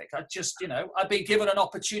work ethic. I just, you know, I've been given an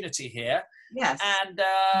opportunity here. Yes. And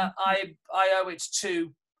I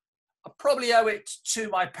probably owe it to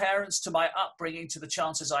my parents, to my upbringing, to the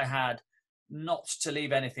chances I had not to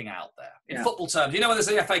leave anything out there. In football terms, you know, when there's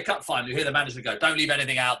the FA Cup final, you hear the manager go, don't leave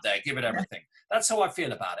anything out there, give it everything. That's how I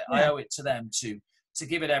feel about it. I owe it to them to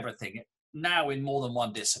give it everything, now in more than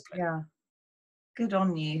one discipline. Yeah. Good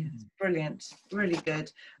on you. It's brilliant. Really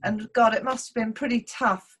good. And God, it must have been pretty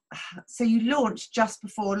tough. So you launched just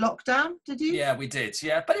before lockdown, did you? Yeah, we did.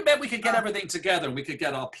 Yeah, but it meant we could get everything together and we could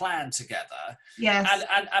get our plan together. Yes.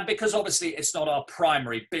 And because obviously it's not our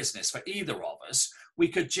primary business for either of us, we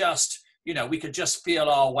could just, you know, we could just feel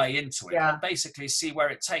our way into it and basically see where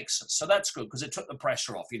it takes us. So that's good because it took the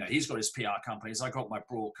pressure off. You know, he's got his PR companies, I got my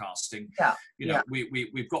broadcasting. Yeah. You know,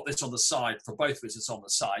 we've got this on the side for both of us. It's on the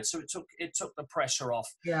side, so it took the pressure off.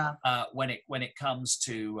 Yeah. When it comes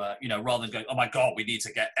to you know, rather than going, oh my God, we need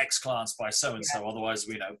to get X clients by so and so, otherwise,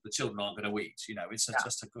 you know, the children aren't going to eat. You know, it's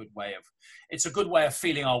just a good way of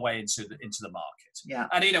feeling our way into the market. Yeah.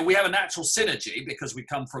 And you know, we have a natural synergy because we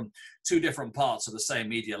come from two different parts of the same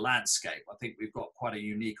media landscape. I think we've got quite a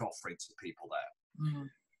unique offering to people there.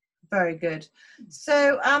 Very good.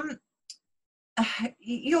 So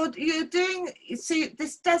you're doing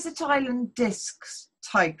this desert island discs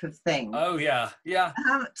type of thing. Oh yeah.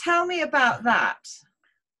 Tell me about that.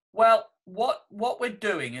 Well, what we're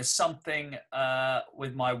doing is something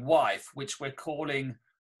with my wife, which we're calling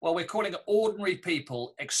Ordinary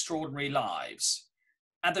People, Extraordinary Lives.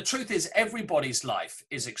 And the truth is, everybody's life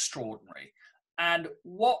is extraordinary. And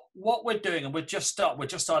what we're doing, and we're just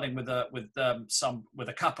starting with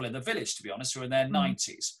a couple in the village, to be honest, who are in their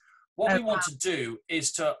 90s. What we want to do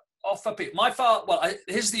is to offer people.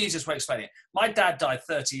 Here's the easiest way of explaining it. My dad died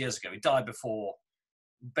 30 years ago. He died before,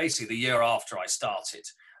 basically the year after I started.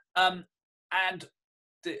 And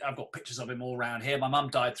I've got pictures of him all around here. My mum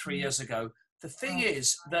died 3 years ago. The thing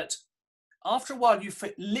is that after a while, you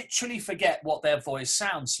literally forget what their voice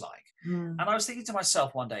sounds like. And I was thinking to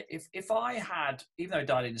myself one day, if I had, even though he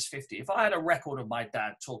died in his 50s, if I had a record of my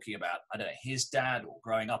dad talking about, I don't know, his dad or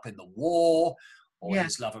growing up in the war or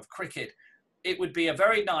his love of cricket, it would be a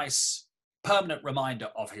very nice permanent reminder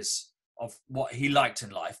of what he liked in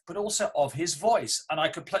life, but also of his voice. And I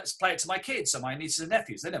could play it to my kids and my nieces and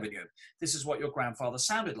nephews. They never knew, this is what your grandfather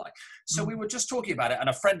sounded like. So we were just talking about it, and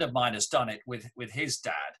a friend of mine has done it with his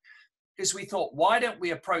dad. Is we thought, why don't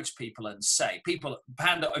we approach people and say, people,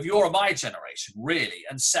 Panda, of your or my generation, really,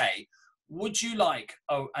 and say, would you like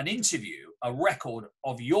an interview, a record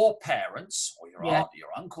of your parents or your aunt, your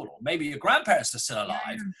uncle, or maybe your grandparents are still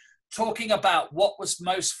alive, talking about what was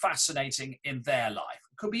most fascinating in their life?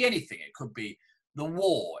 It could be anything. It could be the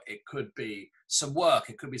war. It could be some work.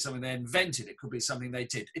 It could be something they invented. It could be something they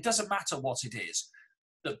did. It doesn't matter what it is.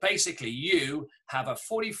 That basically you have a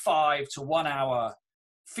 45 to 1 hour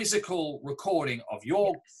physical recording of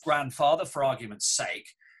your grandfather, for argument's sake,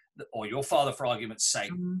 or your father, for argument's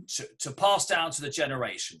sake, to pass down to the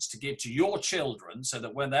generations, to give to your children, so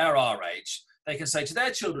that when they're our age, they can say to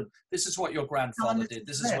their children, this is what your grandfather did,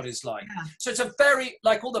 this is what it's like. So it's a very,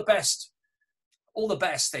 like all the best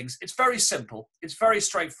things, it's very simple, it's very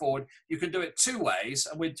straightforward. You can do it two ways,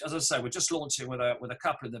 and as I say, we're just launching with a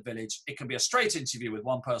couple in the village. It can be a straight interview with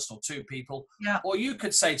one person or two people, or you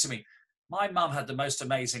could say to me, my mum had the most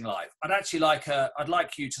amazing life. I'd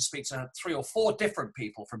like you to speak to her 3 or 4 different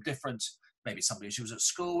people from different, maybe somebody she was at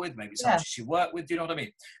school with, maybe somebody she worked with. Do you know what I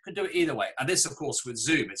mean? Could do it either way. And this, of course, with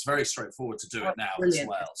Zoom, it's very straightforward to do it now as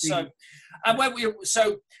well. So, and what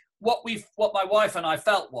my wife and I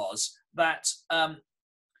felt was that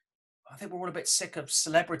I think we're all a bit sick of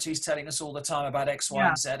celebrities telling us all the time about X, Y,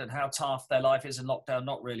 and Z and how tough their life is in lockdown.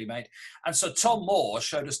 Not really, mate. And so Tom Moore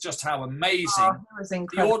showed us just how amazing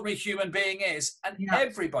the ordinary human being is. And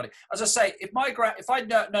everybody, as I say, if I'd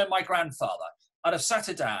known my grandfather, I'd have sat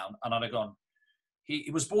it down and I'd have gone,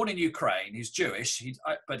 he was born in Ukraine. He's Jewish,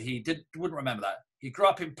 but he wouldn't remember that. He grew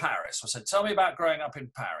up in Paris. I said, tell me about growing up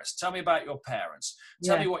in Paris. Tell me about your parents.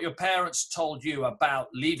 Tell me what your parents told you about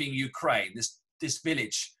leaving Ukraine, this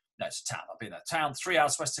village. No, it's a town. I've been there. Town 3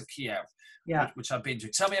 hours west of Kiev, which I've been to.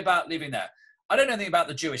 Tell me about living there. I don't know anything about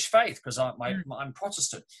the Jewish faith because I'm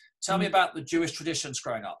Protestant. Tell me about the Jewish traditions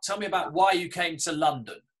growing up. Tell me about why you came to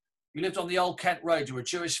London. You lived on the Old Kent Road. You were a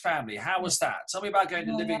Jewish family. How was that? Tell me about going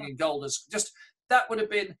to living in Golders. Just that would have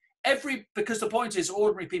been because the point is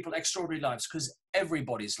ordinary people, extraordinary lives, because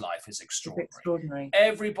everybody's life is extraordinary.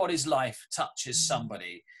 Everybody's life touches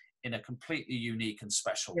somebody in a completely unique and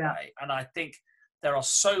special way. And I think there are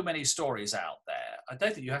so many stories out there. I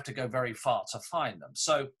don't think you have to go very far to find them.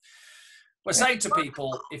 So we're saying to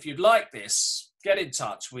people, if you'd like this, get in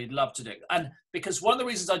touch. We'd love to do it. And because one of the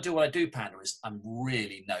reasons I do what I do, Panda, is I'm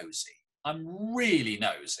really nosy.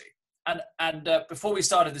 And before we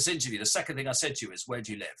started this interview, the second thing I said to you is, where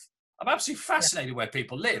do you live? I'm absolutely fascinated where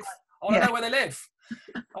people live. I want to know where they live.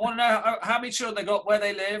 I want to know how many children they got, where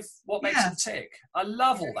they live, what makes them tick. I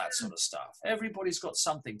love all that sort of stuff. Everybody's got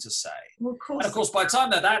something to say. Well, and of course, by the time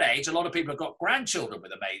they're that age, a lot of people have got grandchildren with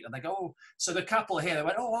them, mate, and they go, oh, so the couple here, they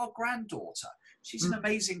went, oh, our granddaughter, she's an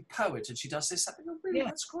amazing poet and she does this. I go, really,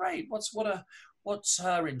 that's great. What's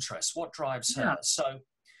her interest? What drives her? So,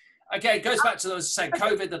 again, it goes back to those saying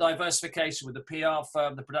COVID, the diversification with the PR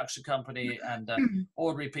firm, the production company, and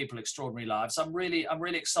ordinary people, extraordinary lives. I'm really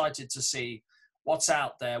excited to see what's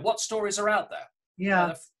out there, what stories are out there. Yeah,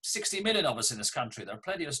 there are 60 million of us in this country. There are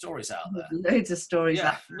plenty of stories out there. Loads of stories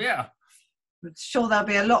out there. Yeah. I'm sure there'll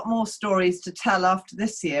be a lot more stories to tell after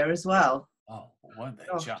this year as well. Oh, won't they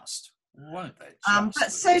just? Won't they?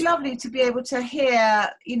 But so lovely to be able to hear,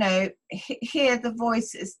 hear the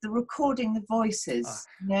voices, the recording the voices.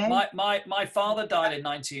 My father died in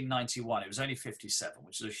 1991. He was only 57,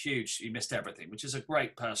 which is he missed everything, which is a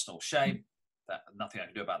great personal shame. That nothing I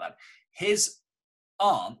can do about that. His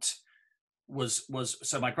aunt was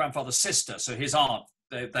so my grandfather's sister. So his aunt,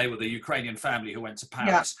 they were the Ukrainian family who went to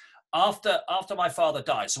Paris. Yeah. After my father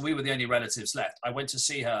died, so we were the only relatives left. I went to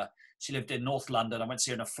see her. She lived in North London. I went to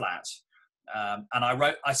see her in a flat. And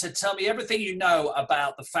I said, tell me everything you know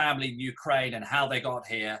about the family in Ukraine and how they got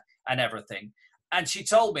here and everything. And she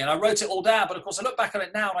told me, and I wrote it all down. But of course, I look back on it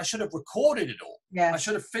now and I should have recorded it all. Yeah. I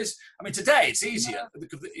should have today it's easier.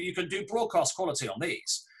 You can do broadcast quality on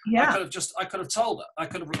these. Yeah. I could have told her. I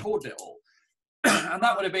could have recorded it all. And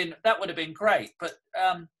that would have been great. But,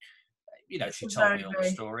 she told me all the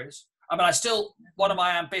stories. I mean, one of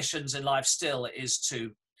my ambitions in life still is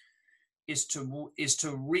to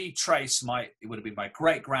retrace it would have been my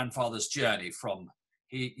great grandfather's journey from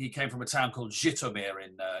he came from a town called Zhytomyr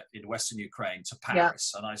in western Ukraine to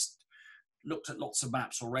Paris, and I looked at lots of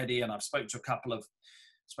maps already, and I've spoke to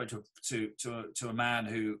a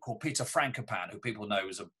man called Peter Frankopan, who people know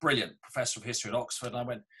is a brilliant professor of history at Oxford.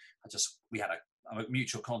 And we had a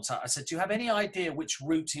mutual contact. I said, do you have any idea which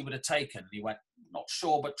route he would have taken? And he went, not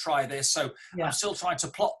sure, but try this. So I'm still trying to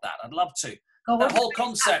plot that. I'd love to. The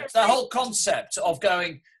whole concept of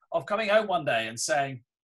coming home one day and saying,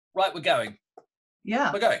 right, we're going.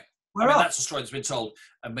 Yeah. We're going. That's a story that's been told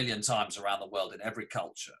a million times around the world in every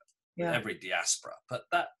culture, every diaspora. But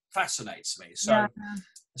that fascinates me. So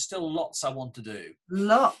there's still lots I want to do.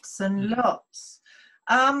 Lots and lots.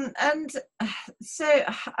 And so,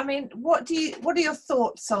 I mean, what are your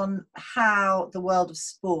thoughts on how the world of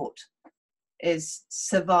sport is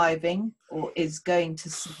surviving or is going to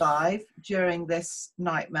survive during this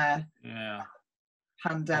nightmare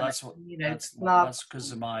pandemic? That's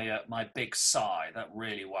because of my big sigh. That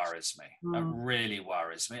really worries me. That really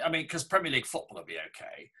worries me. I mean, because Premier League football will be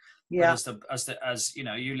okay. Yeah. But as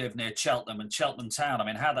you live near Cheltenham and Cheltenham Town. I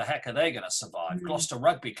mean, how the heck are they going to survive? Gloucester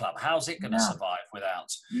Rugby Club, how's it going to survive without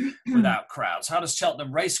crowds? How does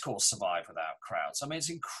Cheltenham Racecourse survive without crowds? I mean, it's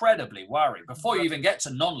incredibly worrying. Before you even get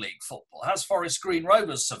to non-league football, how's Forest Green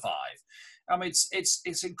Rovers survive? I mean,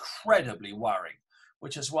 it's incredibly worrying.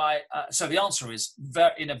 Which is why. So the answer is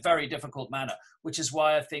in a very difficult manner. Which is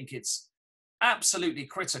why I think it's absolutely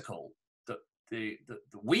critical that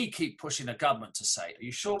we keep pushing the government to say, are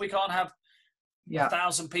you sure we can't have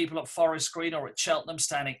 1,000 people at Forest Green or at Cheltenham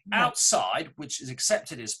standing outside, which is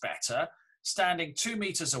accepted as better, standing 2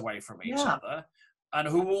 meters away from each other, and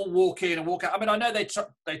who all walk in and walk out. I mean, I know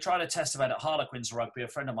they try to test about at Harlequins Rugby. A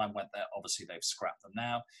friend of mine went there. Obviously, they've scrapped them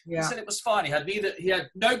now. Yeah. He said it was fine. He had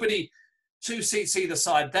nobody 2 seats either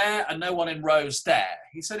side there and no one in rows there.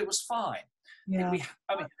 He said it was fine. Yeah.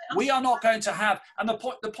 We are not going to have. And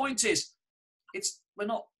the point is,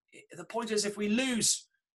 the point is, if we lose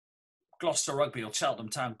Gloucester Rugby or Cheltenham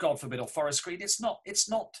Town, God forbid, or Forest Green, it's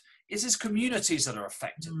his communities that are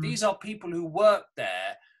affected. These are people who work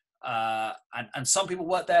there, and some people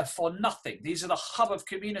work there for nothing. These are the hub of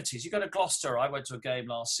communities. You go to Gloucester. I went to a game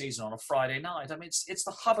last season on a Friday night. I mean, it's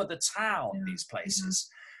the hub of the town. These places.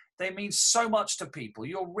 They mean so much to people.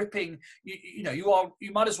 You're ripping.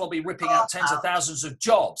 You might as well be ripping out tens of thousands of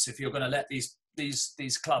jobs if you're going to let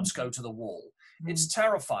these clubs go to the wall. It's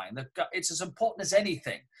terrifying. It's as important as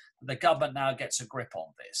anything that the government now gets a grip on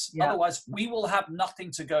this. Yeah. Otherwise, we will have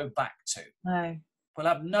nothing to go back to. No. We'll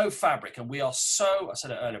have no fabric. And we are so, I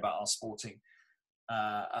said it earlier about our sporting,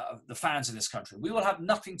 the fans in this country, we will have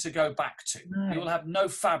nothing to go back to. No. We will have no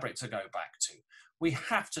fabric to go back to. We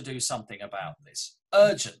have to do something about this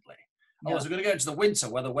urgently. Otherwise, we're going to go into the winter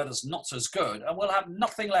where the weather's not as good, and we'll have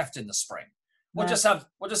nothing left in the spring. We'll just have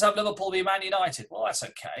Liverpool v Man United. Well, that's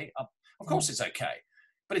okay. Of course, it's okay,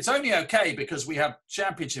 but it's only okay because we have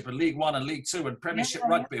Championship and League One and League Two and Premiership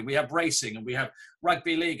rugby. And we have racing, and we have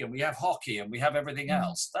rugby league, and we have hockey, and we have everything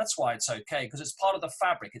else. That's why it's okay, because it's part of the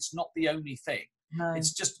fabric. It's not the only thing. No.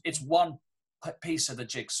 It's one piece of the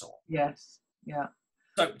jigsaw. Yes. Yeah.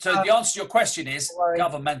 So the answer to your question is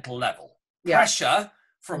governmental level. Yeah. Pressure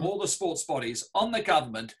from all the sports bodies on the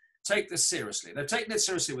government. Take this seriously. They've taken it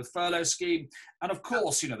seriously with furlough scheme. And of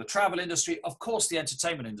course, the travel industry, of course, the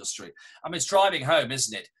entertainment industry. I mean, it's driving home,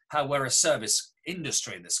 isn't it, how we're a service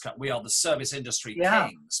industry in this country. We are the service industry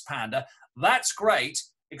kings, Panda. That's great,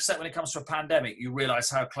 except when it comes to a pandemic, you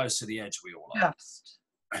realise how close to the edge we all are. Just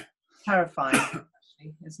terrifying,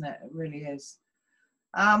 actually, isn't it? It really is.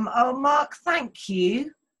 Mark, thank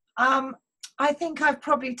you. I think I've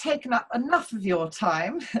probably taken up enough of your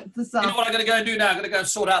time. You know what I'm going to go and do now? I'm going to go and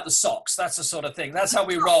sort out the socks. That's the sort of thing. That's how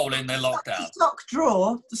we roll in the lockdown. Sock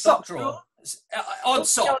drawer. The sock drawer. Odd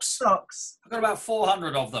socks. I've got about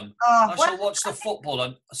 400 of them. I shall watch the football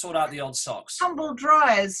and sort out the odd socks. Tumble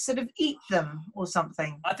dryers, sort of eat them or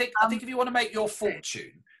something. I think if you want to make your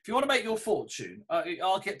fortune,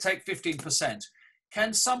 I'll take 15%.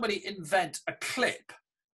 Can somebody invent a clip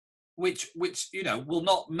which will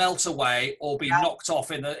not melt away or be knocked off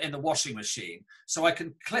in the washing machine, so I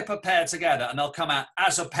can clip a pair together and they'll come out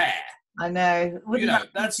as a pair? I know.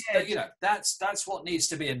 That's what needs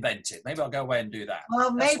to be invented. Maybe I'll go away and do that.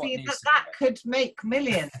 Well, maybe that could make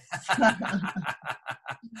millions.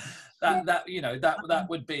 that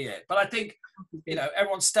would be it. But I think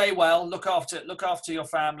everyone stay well. Look after your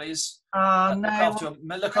families. Look after your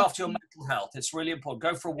mental health. It's really important.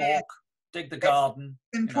 Go for a walk. Dig the garden.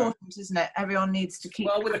 It's important, isn't it? Everyone needs to keep.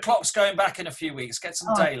 Well, with the clocks going back in a few weeks, get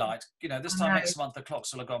some daylight. This time next month, the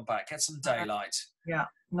clocks will have gone back. Get some daylight. Yeah.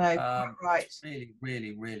 No. Right. Really,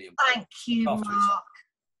 really, really important. Thank you, Mark.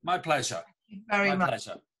 My pleasure. Thank you very much. My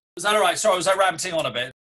pleasure. Was that all right? Sorry, was I ranting on a bit?